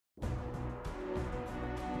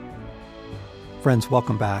Friends,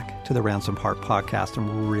 welcome back to the Ransomed Heart Podcast.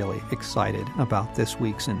 I'm really excited about this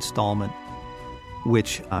week's installment,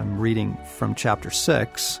 which I'm reading from chapter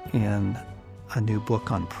 6 in a new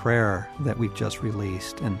book on prayer that we've just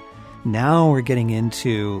released. And now we're getting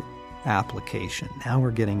into application. Now we're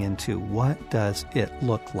getting into what does it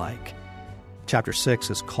look like. Chapter 6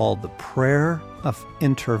 is called The Prayer of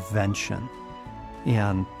Intervention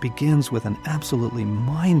and begins with an absolutely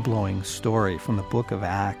mind-blowing story from the book of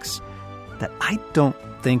Acts that I don't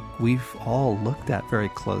think we've all looked at very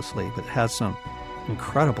closely, but has some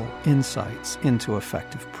incredible insights into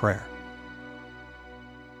effective prayer.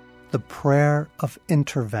 The prayer of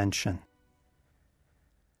intervention.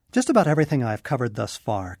 Just about everything I've covered thus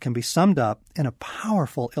far can be summed up in a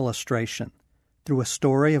powerful illustration through a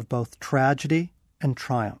story of both tragedy and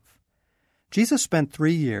triumph. Jesus spent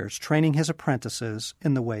 3 years training his apprentices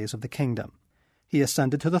in the ways of the kingdom. He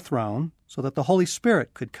ascended to the throne so that the Holy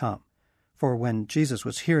Spirit could come. For when Jesus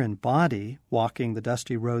was here in body, walking the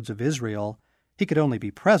dusty roads of Israel, he could only be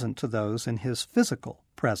present to those in his physical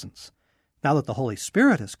presence. Now that the Holy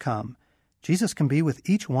Spirit has come, Jesus can be with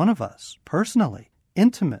each one of us, personally,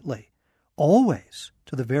 intimately, always,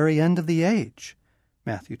 to the very end of the age.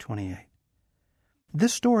 Matthew 28.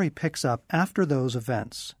 This story picks up after those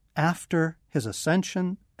events, after his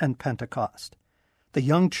ascension and Pentecost. The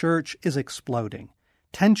young church is exploding.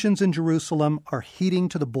 Tensions in Jerusalem are heating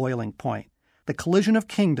to the boiling point. The collision of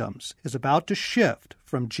kingdoms is about to shift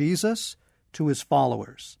from Jesus to his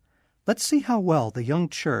followers. Let's see how well the young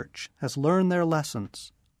church has learned their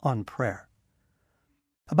lessons on prayer.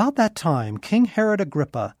 About that time, King Herod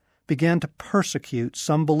Agrippa began to persecute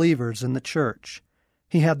some believers in the church.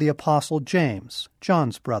 He had the apostle James,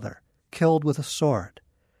 John's brother, killed with a sword.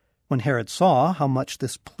 When Herod saw how much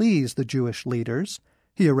this pleased the Jewish leaders,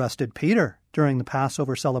 he arrested Peter during the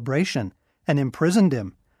Passover celebration and imprisoned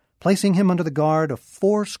him, placing him under the guard of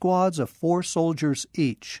 4 squads of 4 soldiers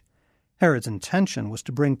each. Herod's intention was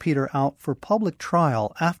to bring Peter out for public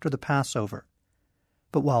trial after the Passover.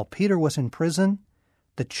 But while Peter was in prison,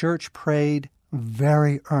 the church prayed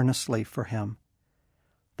very earnestly for him.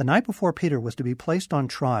 The night before Peter was to be placed on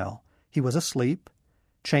trial, he was asleep,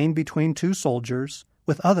 chained between 2 soldiers,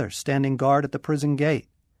 with others standing guard at the prison gate.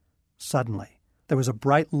 Suddenly, there was a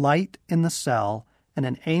bright light in the cell, and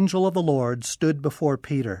an angel of the Lord stood before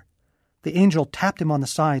Peter. The angel tapped him on the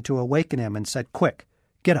side to awaken him and said, "Quick,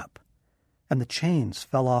 get up." And the chains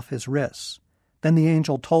fell off his wrists. Then the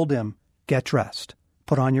angel told him, "Get dressed,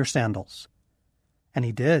 put on your sandals." And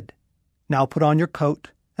he did. "Now put on your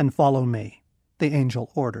coat and follow me," the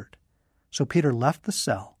angel ordered. So Peter left the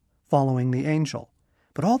cell, following the angel.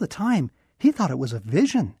 But all the time, he thought it was a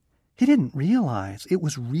vision. He didn't realize it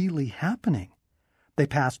was really happening. They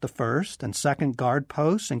passed the 1st and 2nd guard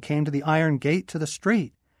posts and came to the iron gate to the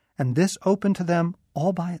street, and this opened to them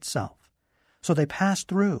all by itself. So they passed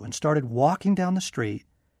through and started walking down the street,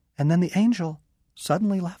 and then the angel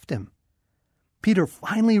suddenly left him. Peter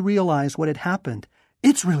finally realized what had happened.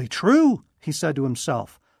 "It's really true," he said to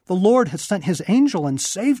himself. "The Lord has sent his angel and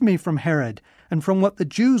saved me from Herod and from what the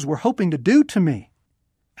Jews were hoping to do to me."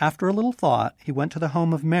 After a little thought, he went to the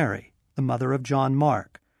home of Mary, the mother of John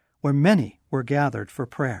Mark, where many were gathered for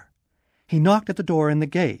prayer. He knocked at the door in the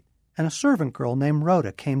gate, and a servant girl named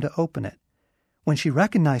Rhoda came to open it. When she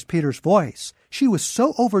recognized Peter's voice, she was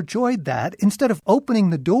so overjoyed that, instead of opening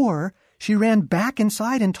the door, she ran back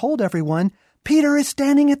inside and told everyone, "Peter is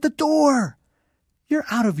standing at the door." "You're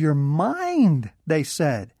out of your mind," they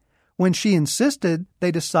said. When she insisted,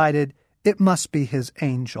 they decided it must be his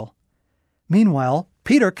angel. Meanwhile,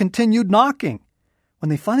 Peter continued knocking. When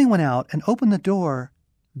they finally went out and opened the door,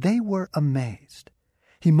 they were amazed.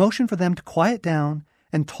 He motioned for them to quiet down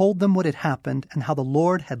and told them what had happened and how the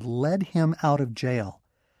Lord had led him out of jail.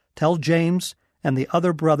 "Tell James and the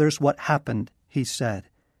other brothers what happened," he said,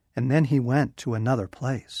 and then he went to another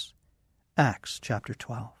place. Acts chapter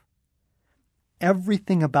 12.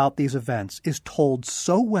 Everything about these events is told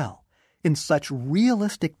so well, in such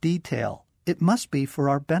realistic detail, it must be for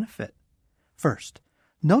our benefit. First,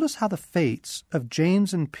 notice how the fates of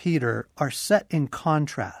James and Peter are set in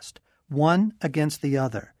contrast, one against the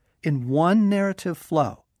other, in one narrative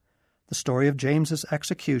flow. The story of James's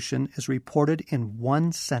execution is reported in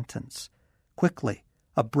one sentence, quickly,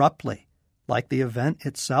 abruptly, like the event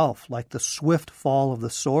itself, like the swift fall of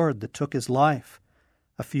the sword that took his life.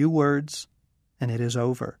 A few words, and it is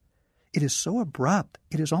over. It is so abrupt,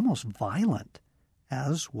 it is almost violent,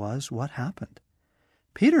 as was what happened.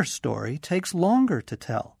 Peter's story takes longer to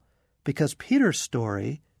tell, because Peter's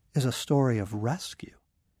story is a story of rescue.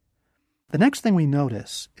 The next thing we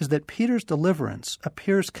notice is that Peter's deliverance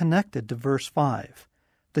appears connected to verse 5.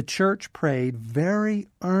 The church prayed very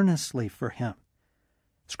earnestly for him.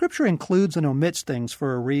 Scripture includes and omits things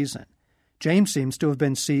for a reason. James seems to have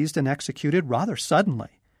been seized and executed rather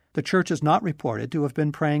suddenly. The church is not reported to have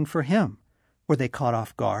been praying for him. Were they caught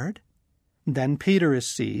off guard? Then Peter is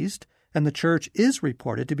seized, and the church is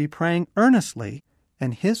reported to be praying earnestly,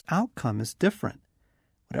 and his outcome is different.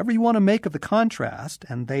 Whatever you want to make of the contrast,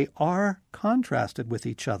 and they are contrasted with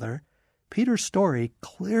each other, Peter's story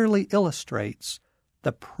clearly illustrates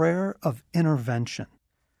the prayer of intervention.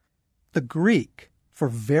 The Greek for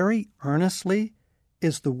very earnestly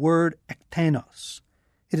is the word ektenos.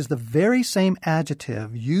 It is the very same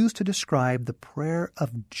adjective used to describe the prayer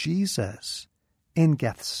of Jesus in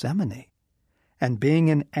Gethsemane. And being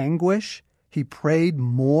in anguish, he prayed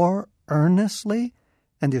more earnestly,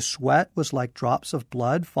 and his sweat was like drops of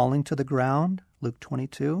blood falling to the ground, Luke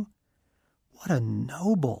 22. What a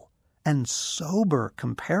noble and sober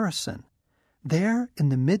comparison. There in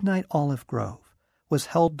the midnight olive grove was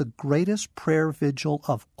held the greatest prayer vigil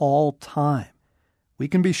of all time. We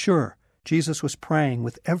can be sure Jesus was praying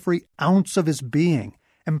with every ounce of his being,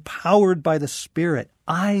 empowered by the Spirit,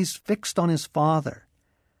 eyes fixed on his Father.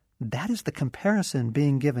 That is the comparison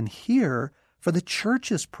being given here for the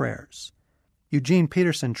church's prayers. Eugene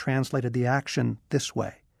Peterson translated the action this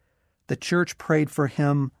way: the church prayed for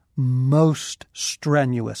him most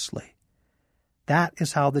strenuously. That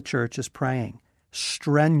is how the church is praying,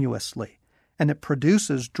 strenuously, and it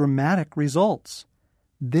produces dramatic results.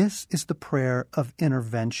 This is the prayer of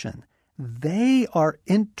intervention. They are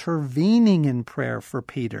intervening in prayer for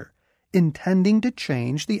Peter, intending to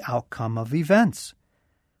change the outcome of events.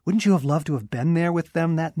 Wouldn't you have loved to have been there with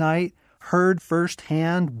them that night, heard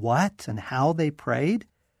firsthand what and how they prayed?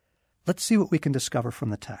 Let's see what we can discover from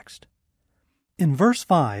the text. In verse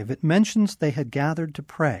 5, it mentions they had gathered to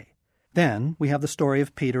pray. Then we have the story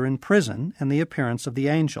of Peter in prison and the appearance of the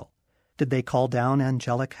angel. Did they call down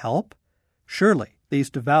angelic help? Surely these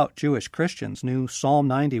devout Jewish Christians knew Psalm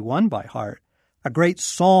 91 by heart, a great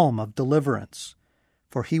psalm of deliverance.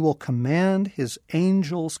 For he will command his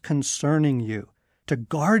angels concerning you, to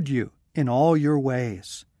guard you in all your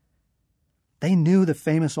ways. They knew the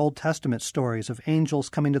famous Old Testament stories of angels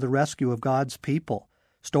coming to the rescue of God's people,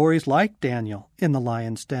 stories like Daniel in the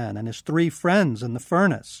lion's den and his 3 friends in the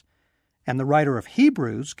furnace. And the writer of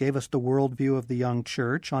Hebrews gave us the worldview of the young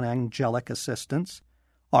church on angelic assistance.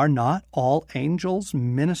 Are not all angels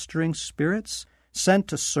ministering spirits sent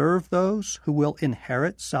to serve those who will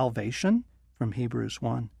inherit salvation? From Hebrews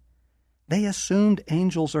 1. They assumed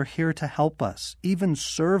angels are here to help us, even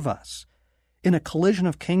serve us. In a collision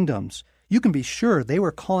of kingdoms, you can be sure they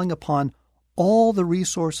were calling upon all the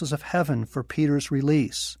resources of heaven for Peter's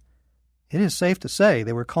release. It is safe to say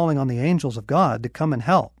they were calling on the angels of God to come and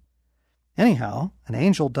help. Anyhow, an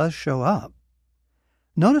angel does show up.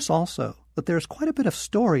 Notice also that there is quite a bit of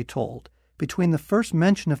story told between the first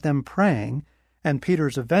mention of them praying and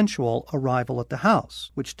Peter's eventual arrival at the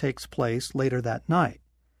house, which takes place later that night.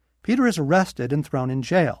 Peter is arrested and thrown in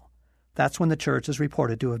jail. That's when the church is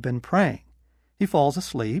reported to have been praying. He falls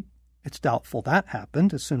asleep. It's doubtful that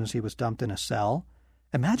happened as soon as he was dumped in a cell.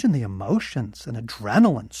 Imagine the emotions and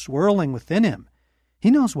adrenaline swirling within him.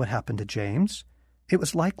 He knows what happened to James. It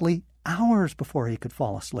was likely hours before he could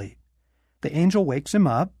fall asleep. The angel wakes him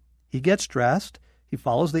up. He gets dressed. He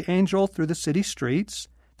follows the angel through the city streets.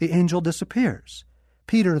 The angel disappears.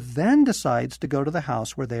 Peter then decides to go to the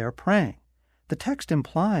house where they are praying. The text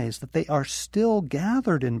implies that they are still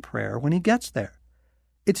gathered in prayer when he gets there.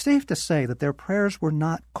 It's safe to say that their prayers were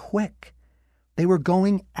not quick. They were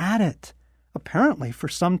going at it, apparently for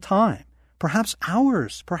some time, perhaps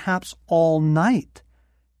hours, perhaps all night.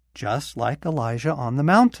 Just like Elijah on the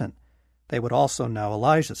mountain. They would also know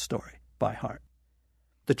Elijah's story by heart.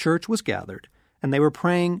 The church was gathered, and they were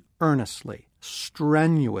praying earnestly,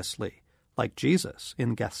 strenuously, like Jesus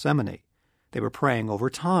in Gethsemane. They were praying over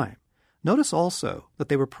time. Notice also that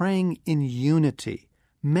they were praying in unity.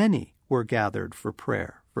 Many were gathered for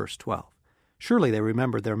prayer, verse 12. Surely they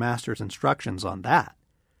remembered their master's instructions on that.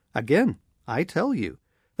 Again, I tell you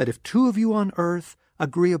that if 2 of you on earth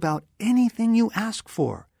agree about anything you ask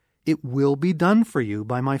for, it will be done for you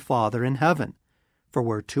by my Father in heaven. For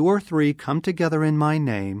where 2 or 3 come together in my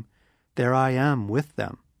name, there I am with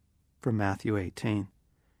them. From Matthew 18.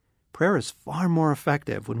 Prayer is far more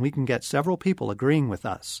effective when we can get several people agreeing with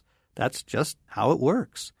us. That's just how it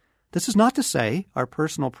works. This is not to say our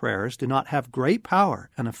personal prayers do not have great power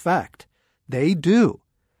and effect. They do.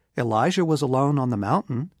 Elijah was alone on the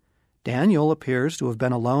mountain. Daniel appears to have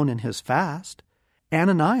been alone in his fast.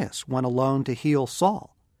 Ananias went alone to heal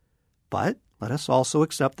Saul. But let us also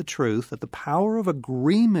accept the truth that the power of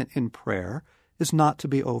agreement in prayer is not to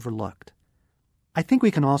be overlooked. I think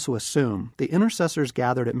we can also assume the intercessors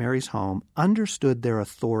gathered at Mary's home understood their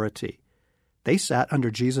authority. They sat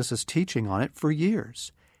under Jesus' teaching on it for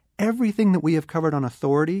years. Everything that we have covered on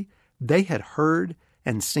authority, they had heard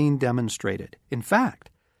and seen demonstrated. In fact,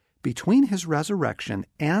 between his resurrection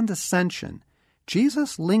and ascension,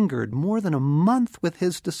 Jesus lingered more than a month with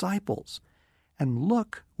his disciples. And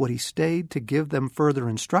look what he stayed to give them further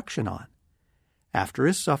instruction on. After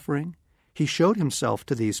his suffering, he showed himself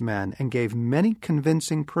to these men and gave many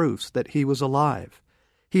convincing proofs that he was alive.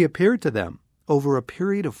 He appeared to them over a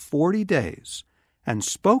period of 40 days and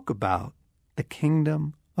spoke about the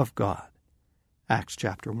kingdom of God. Acts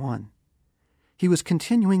chapter 1. He was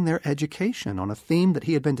continuing their education on a theme that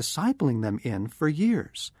he had been discipling them in for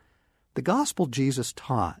years. The gospel Jesus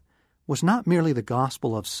taught was not merely the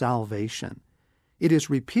gospel of salvation. It is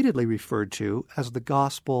repeatedly referred to as the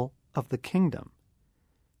gospel of the kingdom.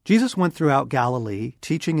 Jesus went throughout Galilee,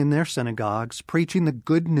 teaching in their synagogues, preaching the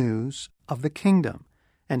good news of the kingdom,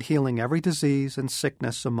 and healing every disease and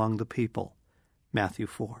sickness among the people. Matthew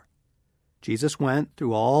 4. Jesus went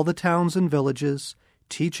through all the towns and villages,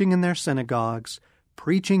 teaching in their synagogues,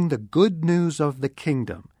 preaching the good news of the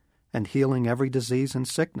kingdom, and healing every disease and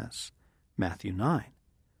sickness. Matthew 9.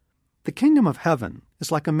 The kingdom of heaven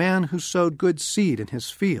is like a man who sowed good seed in his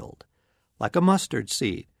field, like a mustard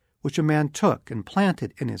seed, which a man took and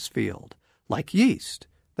planted in his field, like yeast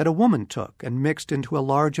that a woman took and mixed into a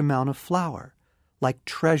large amount of flour, like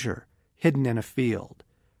treasure hidden in a field.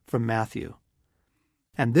 From Matthew.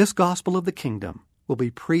 And this gospel of the kingdom will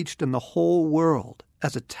be preached in the whole world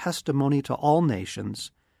as a testimony to all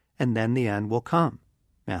nations, and then the end will come.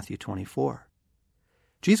 Matthew 24.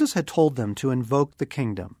 Jesus had told them to invoke the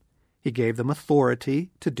kingdom. He gave them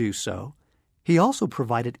authority to do so. He also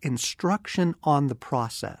provided instruction on the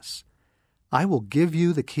process. I will give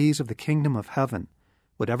you the keys of the kingdom of heaven.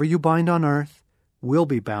 Whatever you bind on earth will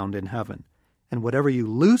be bound in heaven, and whatever you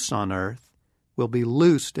loose on earth will be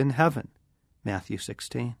loosed in heaven. Matthew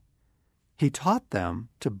 16. He taught them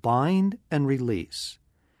to bind and release.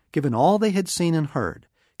 Given all they had seen and heard,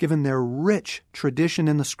 given their rich tradition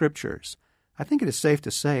in the Scriptures, I think it is safe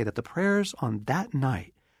to say that the prayers on that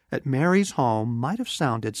night at Mary's home might have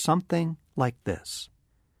sounded something like this.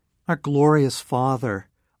 Our glorious Father,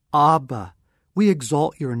 Abba, we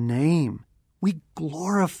exalt your name. We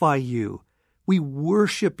glorify you. We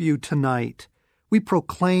worship you tonight. We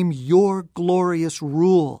proclaim your glorious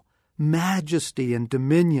rule, majesty, and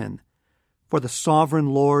dominion. For the sovereign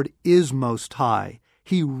Lord is most high.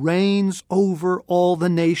 He reigns over all the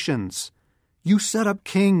nations. You set up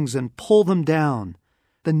kings and pull them down.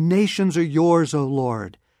 The nations are yours, O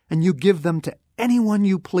Lord, and you give them to anyone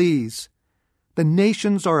you please. The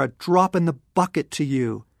nations are a drop in the bucket to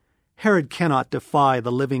you. Herod cannot defy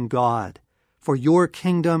the living God, for your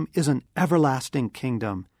kingdom is an everlasting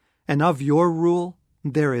kingdom, and of your rule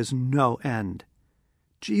there is no end.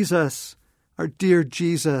 Jesus, our dear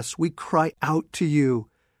Jesus, we cry out to you.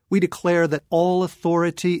 We declare that all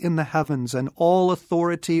authority in the heavens and all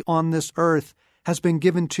authority on this earth has been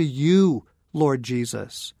given to you, Lord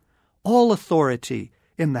Jesus. All authority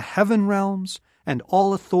in the heaven realms and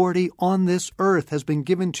all authority on this earth has been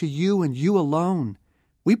given to you and you alone.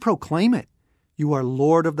 We proclaim it. You are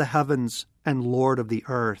Lord of the heavens and Lord of the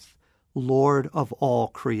earth, Lord of all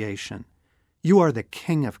creation. You are the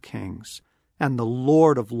King of kings and the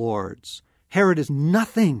Lord of lords. Herod is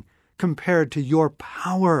nothing compared to your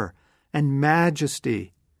power and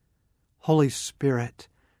majesty. Holy Spirit,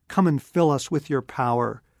 come and fill us with your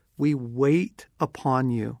power. We wait upon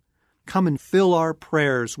you. Come and fill our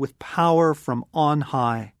prayers with power from on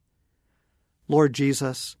high. Lord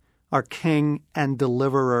Jesus, our King and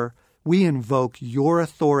Deliverer, we invoke your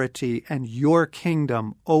authority and your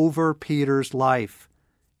kingdom over Peter's life.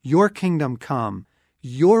 Your kingdom come,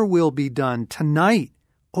 your will be done tonight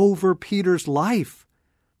over Peter's life.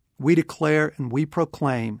 We declare and we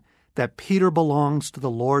proclaim that Peter belongs to the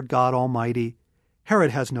Lord God Almighty.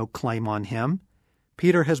 Herod has no claim on him.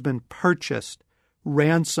 Peter has been purchased,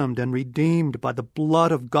 ransomed, and redeemed by the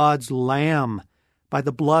blood of God's Lamb, by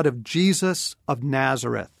the blood of Jesus of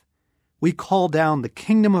Nazareth. We call down the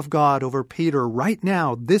kingdom of God over Peter right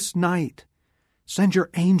now, this night. Send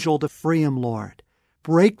your angel to free him, Lord.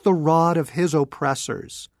 Break the rod of his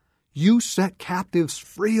oppressors. You set captives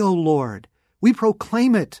free, O Lord. We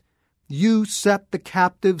proclaim it. You set the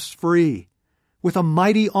captives free. With a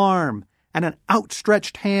mighty arm and an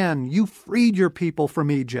outstretched hand, you freed your people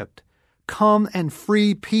from Egypt. Come and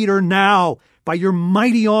free Peter now by your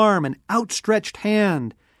mighty arm and outstretched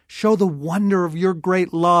hand. Show the wonder of your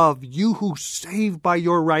great love, you who save by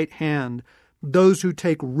your right hand. those who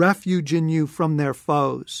take refuge in you from their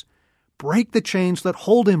foes. Break the chains that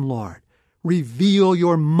hold him, Lord. Reveal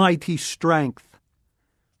your mighty strength.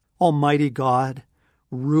 Almighty God,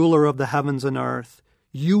 ruler of the heavens and earth,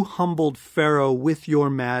 you humbled Pharaoh with your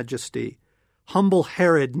majesty. Humble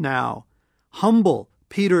Herod now. Humble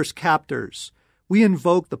Peter's captors. We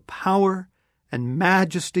invoke the power and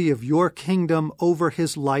majesty of your kingdom over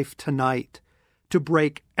his life tonight to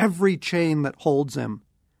break every chain that holds him.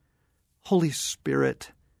 Holy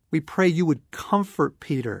Spirit, we pray you would comfort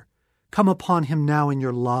Peter. Come upon him now in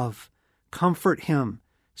your love. Comfort him.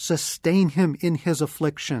 Sustain him in his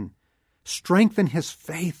affliction. Strengthen his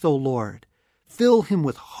faith, O Lord. Fill him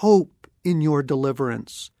with hope in your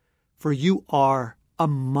deliverance, for you are a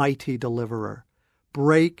mighty deliverer.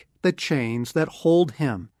 Break the chains that hold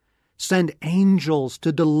him. Send angels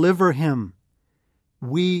to deliver him.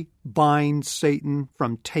 We bind Satan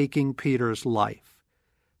from taking Peter's life.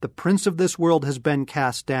 The prince of this world has been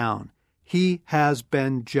cast down. He has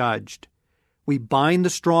been judged. We bind the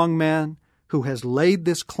strong man who has laid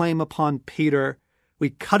this claim upon Peter. We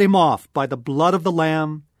cut him off by the blood of the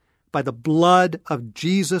Lamb, by the blood of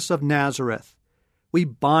Jesus of Nazareth. We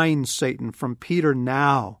bind Satan from Peter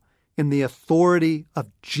now in the authority of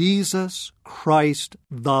Jesus Christ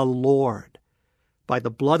the Lord. By the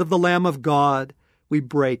blood of the Lamb of God, we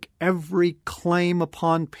break every claim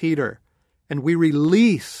upon Peter, and we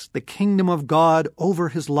release the kingdom of God over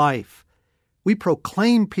his life. We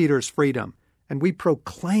proclaim Peter's freedom, and we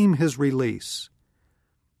proclaim his release.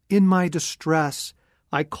 In my distress,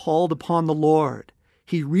 I called upon the Lord.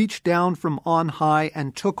 He reached down from on high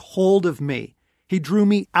and took hold of me. He drew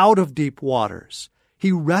me out of deep waters.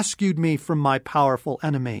 He rescued me from my powerful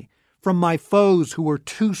enemy, from my foes who were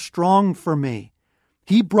too strong for me.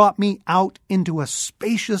 He brought me out into a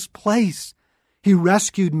spacious place. He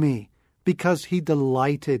rescued me because he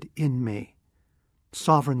delighted in me.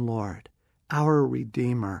 Sovereign Lord, our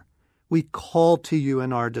Redeemer, we call to you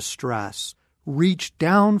in our distress. Reach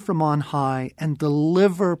down from on high and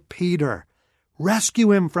deliver Peter.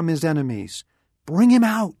 Rescue him from his enemies. Bring him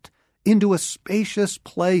out into a spacious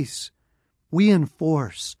place. We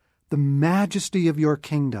enforce the majesty of your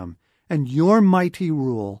kingdom and your mighty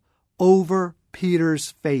rule over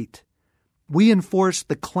Peter's fate. We enforce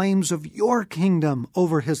the claims of your kingdom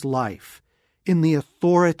over his life in the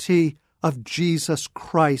authority of Jesus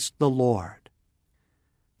Christ the Lord.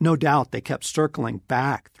 No doubt they kept circling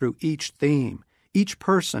back through each theme, each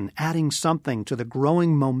person adding something to the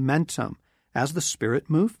growing momentum as the Spirit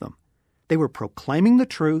moved them. They were proclaiming the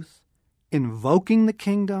truth, invoking the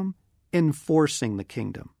kingdom, enforcing the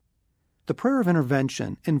kingdom. The prayer of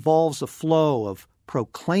intervention involves a flow of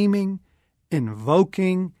proclaiming,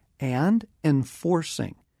 invoking, and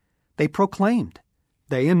enforcing. They proclaimed,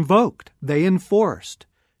 they invoked, they enforced,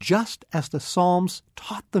 just as the Psalms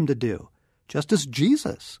taught them to do, just as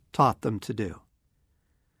Jesus taught them to do.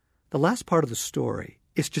 The last part of the story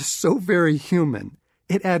is just so very human.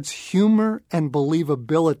 It adds humor and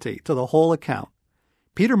believability to the whole account.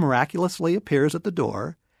 Peter miraculously appears at the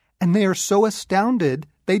door, and they are so astounded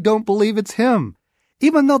they don't believe it's him,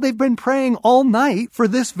 even though they've been praying all night for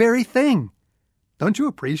this very thing. Don't you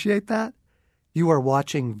appreciate that? You are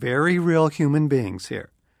watching very real human beings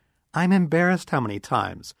here. I'm embarrassed how many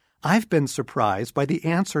times I've been surprised by the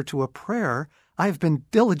answer to a prayer I've been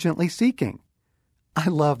diligently seeking. I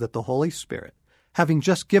love that the Holy Spirit, having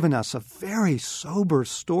just given us a very sober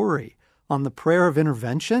story on the prayer of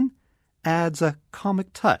intervention, adds a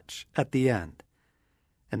comic touch at the end.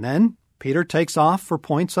 And then Peter takes off for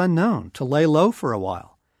points unknown to lay low for a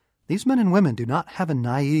while. These men and women do not have a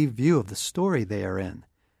naive view of the story they are in.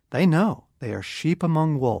 They know they are sheep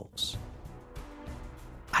among wolves.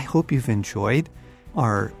 I hope you've enjoyed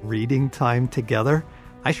our reading time together.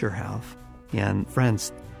 I sure have. And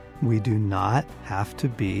friends, we do not have to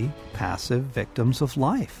be passive victims of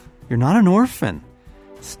life. You're not an orphan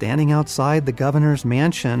standing outside the governor's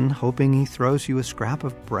mansion hoping he throws you a scrap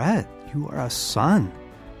of bread. You are a son.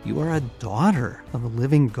 You are a daughter of a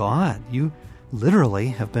living God. You literally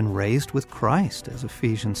have been raised with Christ, as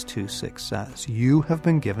Ephesians 2:6 says. You have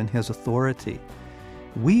been given his authority.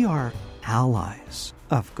 We are allies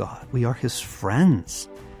of God. We are his friends,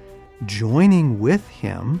 joining with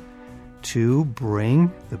him to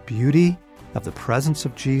bring the beauty of the presence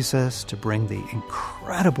of Jesus, to bring the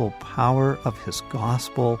incredible power of his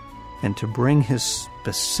gospel, and to bring his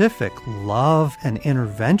specific love and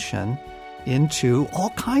intervention into all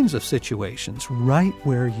kinds of situations right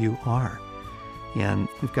where you are. And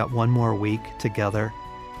we've got one more week together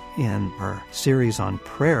in our series on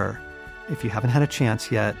prayer. If you haven't had a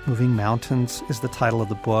chance yet, Moving Mountains is the title of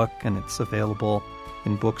the book, and it's available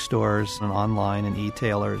in bookstores and online and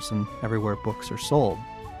e-tailers and everywhere books are sold.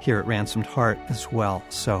 Here at Ransomed Heart as well.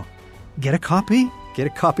 So get a copy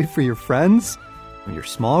for your friends, your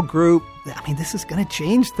small group. I mean, this is going to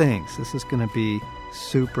change things. This is going to be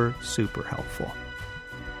super, super helpful.